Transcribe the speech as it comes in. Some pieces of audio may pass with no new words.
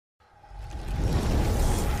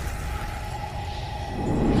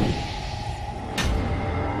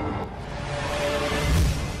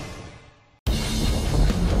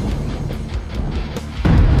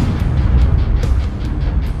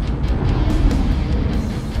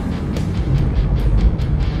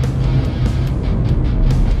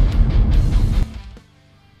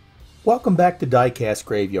Welcome back to Diecast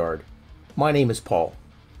Graveyard. My name is Paul.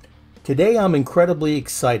 Today I'm incredibly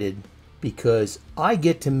excited because I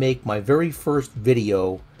get to make my very first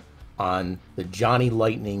video on the Johnny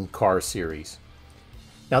Lightning car series.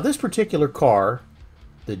 Now this particular car,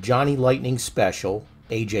 the Johnny Lightning Special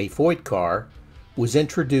A.J. Foyt car, was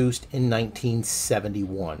introduced in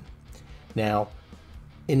 1971. Now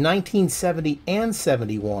in 1970 and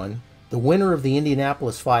 71, the winner of the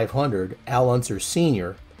Indianapolis 500, Al Unser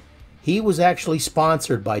Sr., he was actually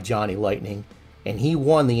sponsored by Johnny Lightning, and he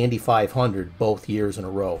won the Indy 500 both years in a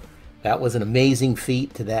row. That was an amazing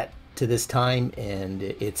feat to this time, and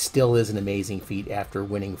it still is an amazing feat after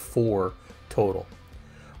winning 4 total.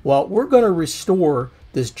 Well, we're going to restore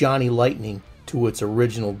this Johnny Lightning to its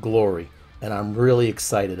original glory, and I'm really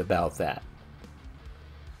excited about that.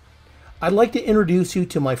 I'd like to introduce you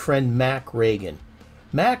to my friend Mac Reagan.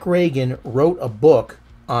 Mac Reagan wrote a book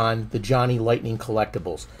on the Johnny Lightning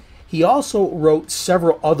collectibles. He also wrote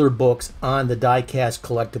several other books on the Diecast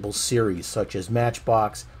collectibles series, such as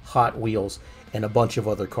Matchbox, Hot Wheels, and a bunch of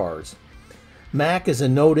other cars. Mac is a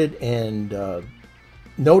noted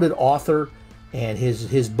author, and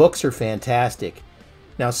his books are fantastic.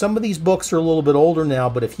 Now, some of these books are a little bit older now,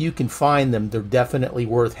 but if you can find them, they're definitely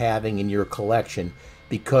worth having in your collection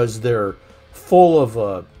because they're full of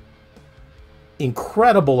an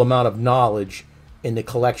incredible amount of knowledge in the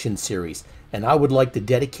collection series. And I would like to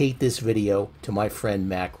dedicate this video to my friend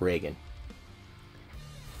Mac Reagan.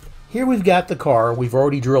 Here we've got the car. We've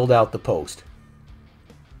already drilled out the post.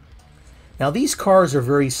 Now these cars are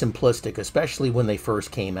very simplistic, especially when they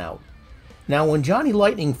first came out. Now when Johnny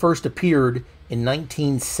Lightning first appeared in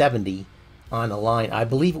 1970 on a line, I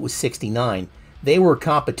believe it was 69, they were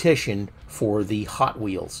competition for the Hot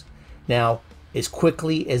Wheels. Now, as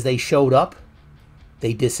quickly as they showed up,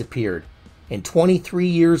 they disappeared. And 23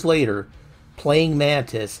 years later, Playing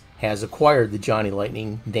Mantis has acquired the Johnny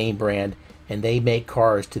Lightning name brand, and they make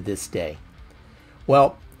cars to this day.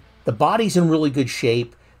 Well, the body's in really good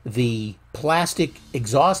shape. The plastic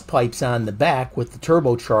exhaust pipes on the back with the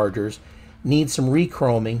turbochargers need some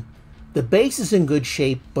rechroming. The base is in good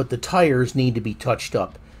shape, but the tires need to be touched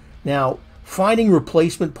up. Now, finding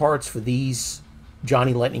replacement parts for these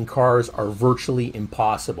Johnny Lightning cars are virtually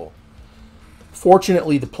impossible.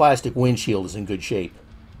 Fortunately, the plastic windshield is in good shape.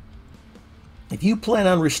 If you plan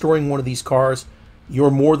on restoring one of these cars, you're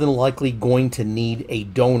more than likely going to need a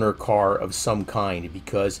donor car of some kind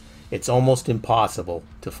because it's almost impossible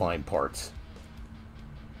to find parts.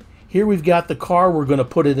 Here we've got the car. We're going to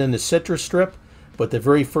put it in the citrus strip, but the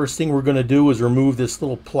very first thing we're going to do is remove this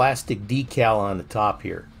little plastic decal on the top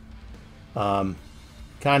here. Kind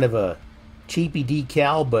of a cheapy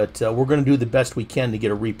decal, but we're going to do the best we can to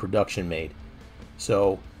get a reproduction made.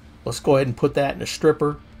 So let's go ahead and put that in a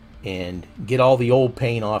stripper and get all the old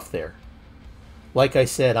paint off there. Like I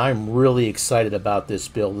said, I'm really excited about this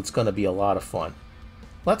build. It's going to be a lot of fun.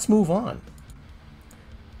 Let's move on.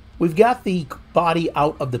 We've got the body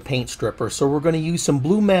out of the paint stripper, so we're going to use some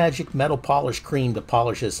Blue Magic Metal Polish Cream to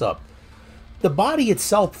polish this up. The body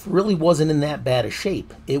itself really wasn't in that bad a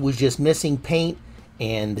shape. It was just missing paint,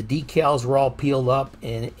 and the decals were all peeled up,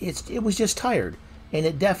 and it was just tired, and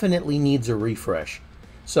it definitely needs a refresh.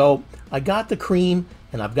 So I got the cream,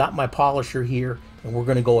 and I've got my polisher here, and we're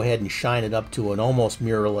going to go ahead and shine it up to an almost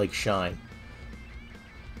mirror-like shine.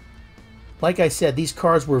 Like I said, these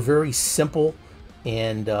cars were very simple,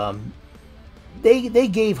 and they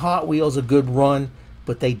gave Hot Wheels a good run,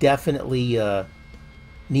 but they definitely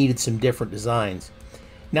needed some different designs.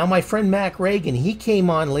 Now my friend Mac Reagan, he came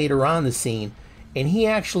on later on the scene, and he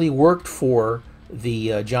actually worked for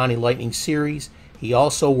the Johnny Lightning series. He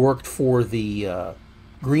also worked for the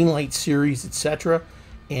Greenlight series, etc.,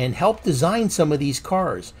 and helped design some of these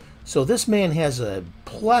cars. So this man has a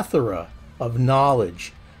plethora of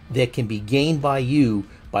knowledge that can be gained by you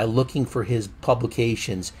by looking for his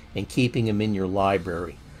publications and keeping them in your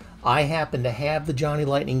library. I happen to have the Johnny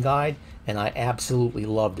Lightning Guide, and I absolutely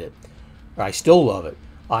loved it. I still love it.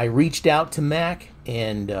 I reached out to Mac,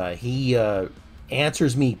 and he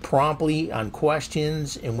answers me promptly on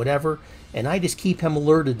questions and whatever, and I just keep him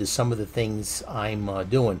alerted to some of the things I'm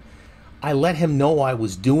doing. I let him know I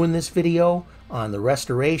was doing this video on the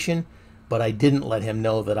restoration, but I didn't let him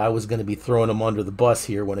know that I was going to be throwing him under the bus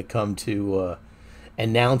here when it come to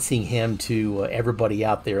announcing him to everybody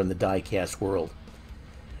out there in the diecast world.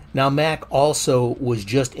 Now Mac also was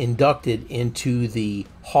just inducted into the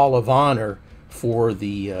Hall of Honor for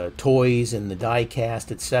the toys and the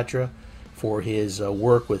diecast, etc., for his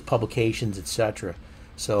work with publications, etc.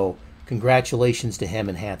 So congratulations to him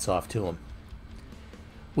and hats off to him.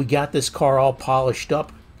 We got this car all polished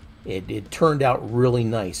up. It turned out really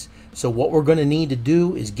nice. So what we're going to need to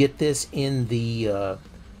do is get this in the,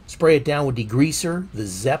 spray it down with degreaser, the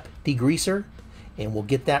Zep degreaser, and we'll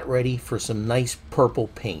get that ready for some nice purple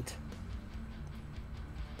paint.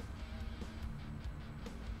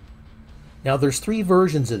 Now there's 3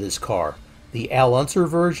 versions of this car: the Al Unser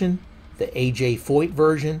version, the A.J. Foyt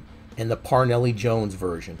version, and the Parnelli Jones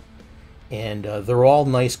version. And they're all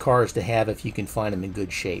nice cars to have if you can find them in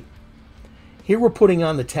good shape. Here we're putting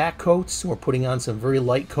on the tack coats. We're putting on some very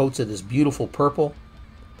light coats of this beautiful purple.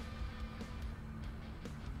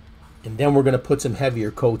 And then we're going to put some heavier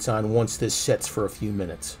coats on once this sets for a few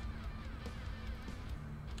minutes.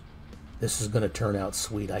 This is going to turn out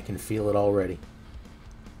sweet. I can feel it already.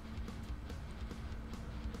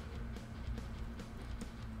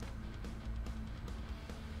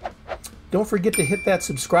 Don't forget to hit that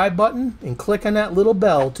subscribe button and click on that little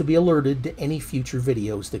bell to be alerted to any future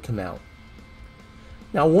videos that come out.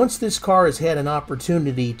 Now, once this car has had an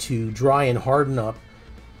opportunity to dry and harden up,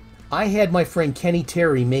 I had my friend Kenny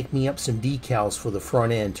Terry make me up some decals for the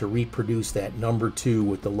front end to reproduce that number 2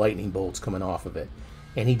 with the lightning bolts coming off of it.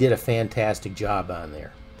 And he did a fantastic job on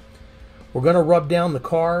there. We're going to rub down the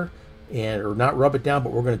car, or not rub it down,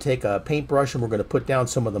 but we're going to take a paintbrush and we're going to put down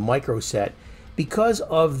some of the micro set. Because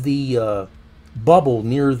of the bubble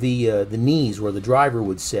near the knees where the driver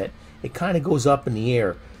would sit, it kind of goes up in the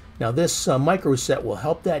air. Now this micro set will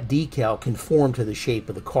help that decal conform to the shape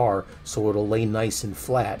of the car, so it'll lay nice and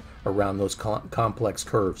flat around those complex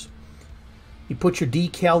curves. You put your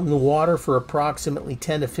decal in the water for approximately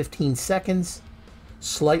 10 to 15 seconds,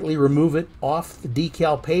 slightly remove it off the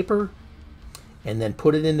decal paper, and then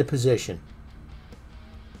put it into position.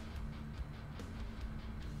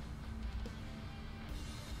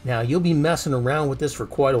 Now you'll be messing around with this for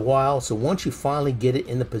quite a while, so once you finally get it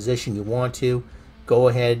in the position you want to, go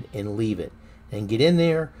ahead and leave it. And get in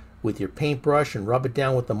there with your paintbrush and rub it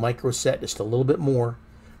down with the micro set just a little bit more.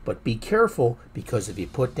 But be careful, because if you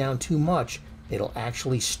put down too much, it'll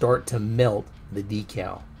actually start to melt the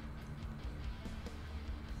decal.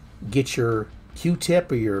 Get your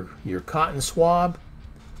Q-tip or your cotton swab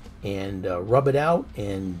and rub it out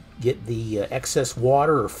and get the excess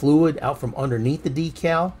water or fluid out from underneath the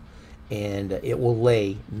decal, and it will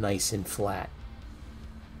lay nice and flat.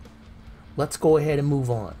 Let's go ahead and move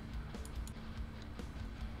on.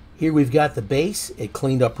 Here we've got the base. It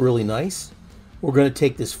cleaned up really nice. We're going to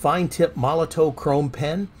take this fine tip Molotow chrome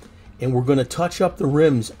pen and we're going to touch up the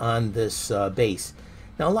rims on this base.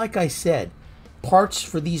 Now, like I said, parts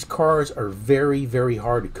for these cars are very, very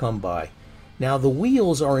hard to come by. Now, the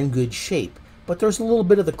wheels are in good shape, but there's a little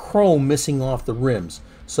bit of the chrome missing off the rims.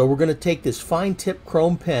 So we're going to take this fine tip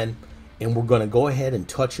chrome pen and we're going to go ahead and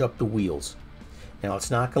touch up the wheels. Now,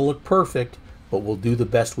 it's not going to look perfect, but we'll do the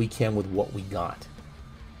best we can with what we got.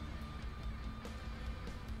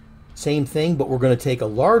 Same thing, but we're going to take a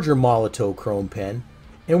larger Molotow chrome pen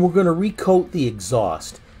and we're going to recoat the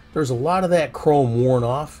exhaust. There's a lot of that chrome worn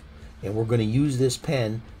off, and we're going to use this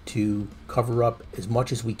pen to cover up as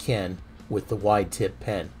much as we can with the wide tip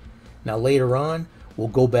pen. Now later on, we'll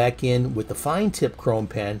go back in with the fine tip chrome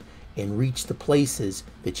pen and reach the places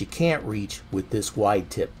that you can't reach with this wide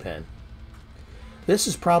tip pen. This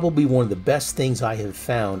is probably one of the best things I have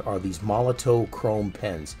found, are these Molotow chrome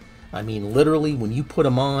pens. I mean, literally, when you put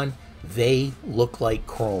them on, they look like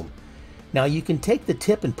chrome. Now you can take the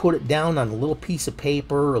tip and put it down on a little piece of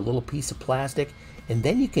paper or a little piece of plastic, and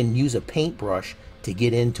then you can use a paintbrush to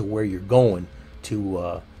get into where you're going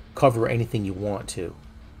to cover anything you want to.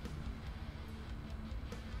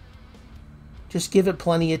 Just give it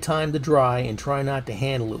plenty of time to dry and try not to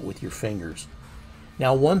handle it with your fingers.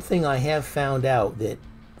 Now, one thing I have found out, that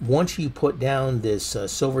once you put down this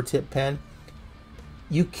silver tip pen,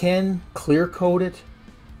 you can clear coat it,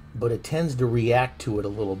 but it tends to react to it a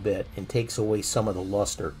little bit and takes away some of the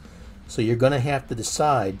luster. So you're going to have to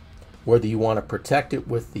decide whether you want to protect it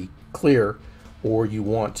with the clear or you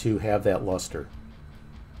want to have that luster.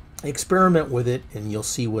 Experiment with it and you'll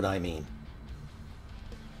see what I mean.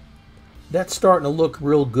 That's starting to look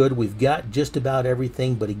real good. We've got just about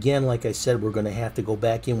everything, but again, like I said, we're going to have to go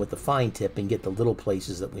back in with the fine tip and get the little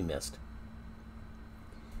places that we missed.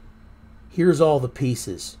 Here's all the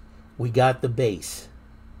pieces. We got the base.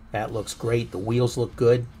 That looks great. The wheels look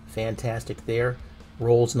good. Fantastic there.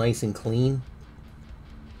 Rolls nice and clean.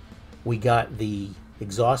 We got the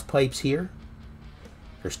exhaust pipes here.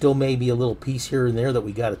 There still may be a little piece here and there that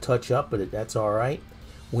we got to touch up, but that's all right.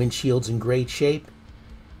 Windshield's in great shape.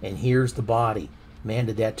 And here's the body. Man,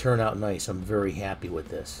 did that turn out nice. I'm very happy with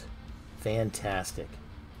this. Fantastic.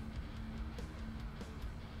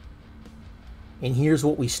 And here's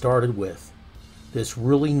what we started with. This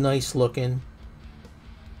really nice looking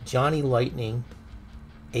Johnny Lightning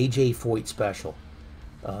AJ Foyt special.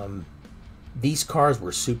 These cars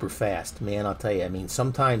were super fast, man, I'll tell you. I mean,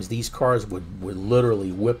 sometimes these cars would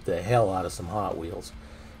literally whip the hell out of some Hot Wheels.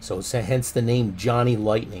 So hence the name Johnny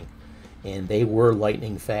Lightning. And they were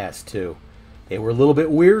lightning fast, too. They were a little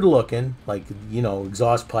bit weird looking, like, you know,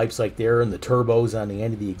 exhaust pipes like there and the turbos on the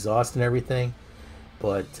end of the exhaust and everything.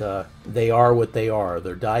 But they are what they are.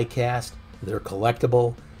 They're die-cast, they're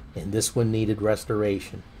collectible, and this one needed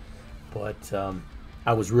restoration. But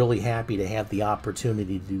I was really happy to have the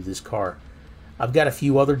opportunity to do this car. I've got a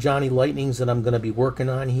few other Johnny Lightnings that I'm going to be working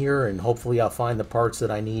on here, and hopefully I'll find the parts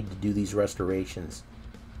that I need to do these restorations.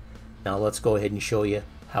 Now let's go ahead and show you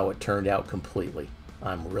how it turned out completely.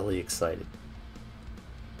 I'm really excited.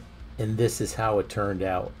 And this is how it turned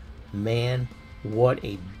out. Man, what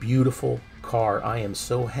a beautiful car. I am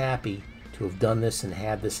so happy to have done this and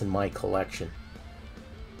had this in my collection.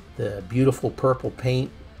 The beautiful purple paint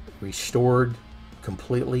restored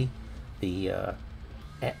completely. The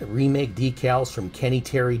remake decals from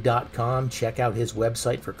KennyTerry.com. Check out his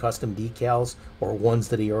website for custom decals or ones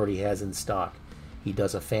that he already has in stock. He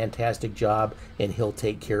does a fantastic job, and he'll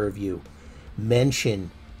take care of you.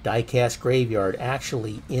 Mention Diecast Graveyard.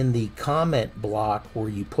 Actually, in the comment block where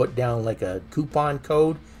you put down like a coupon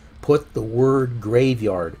code, put the word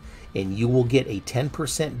Graveyard, and you will get a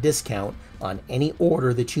 10% discount on any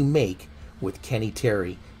order that you make with Kenny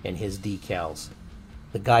Terry and his decals.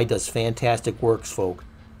 The guy does fantastic work,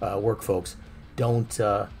 folks. Don't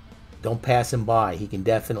pass him by. He can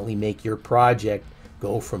definitely make your project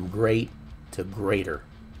go from great to greater.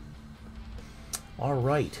 All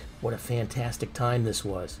right, what a fantastic time this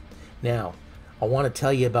was. Now, I want to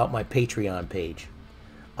tell you about my Patreon page.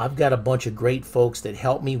 I've got a bunch of great folks that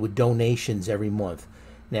help me with donations every month.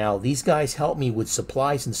 Now, these guys help me with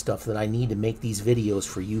supplies and stuff that I need to make these videos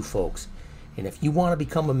for you folks. And if you want to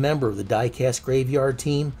become a member of the Diecast Graveyard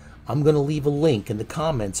team, I'm going to leave a link in the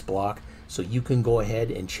comments block so you can go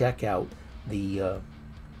ahead and check out the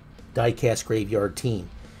Diecast Graveyard team.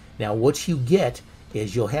 Now, what you get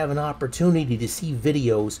is you'll have an opportunity to see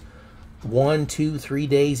videos 1, 2, 3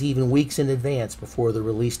 days, even weeks in advance before they're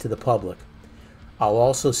released to the public. I'll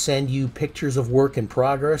also send you pictures of work in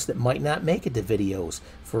progress that might not make it to videos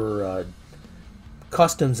for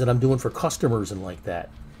customs that I'm doing for customers and like that.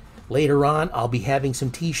 Later on, I'll be having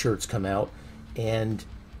some t-shirts come out and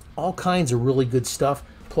all kinds of really good stuff.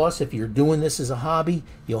 Plus, if you're doing this as a hobby,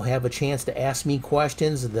 you'll have a chance to ask me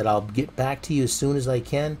questions that I'll get back to you as soon as I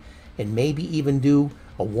can, and maybe even do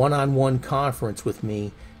a one-on-one conference with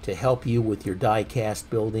me to help you with your die-cast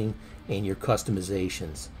building and your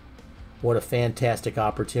customizations. What a fantastic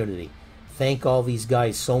opportunity. Thank all these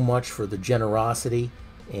guys so much for the generosity,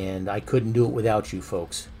 and I couldn't do it without you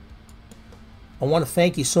folks. I want to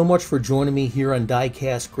thank you so much for joining me here on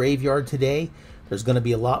Diecast Graveyard today. There's going to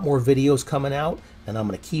be a lot more videos coming out, and I'm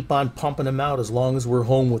going to keep on pumping them out as long as we're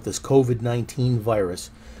home with this COVID-19 virus.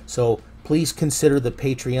 So please consider the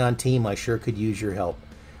Patreon team. I sure could use your help.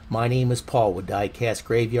 My name is Paul with Diecast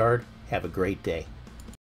Graveyard. Have a great day.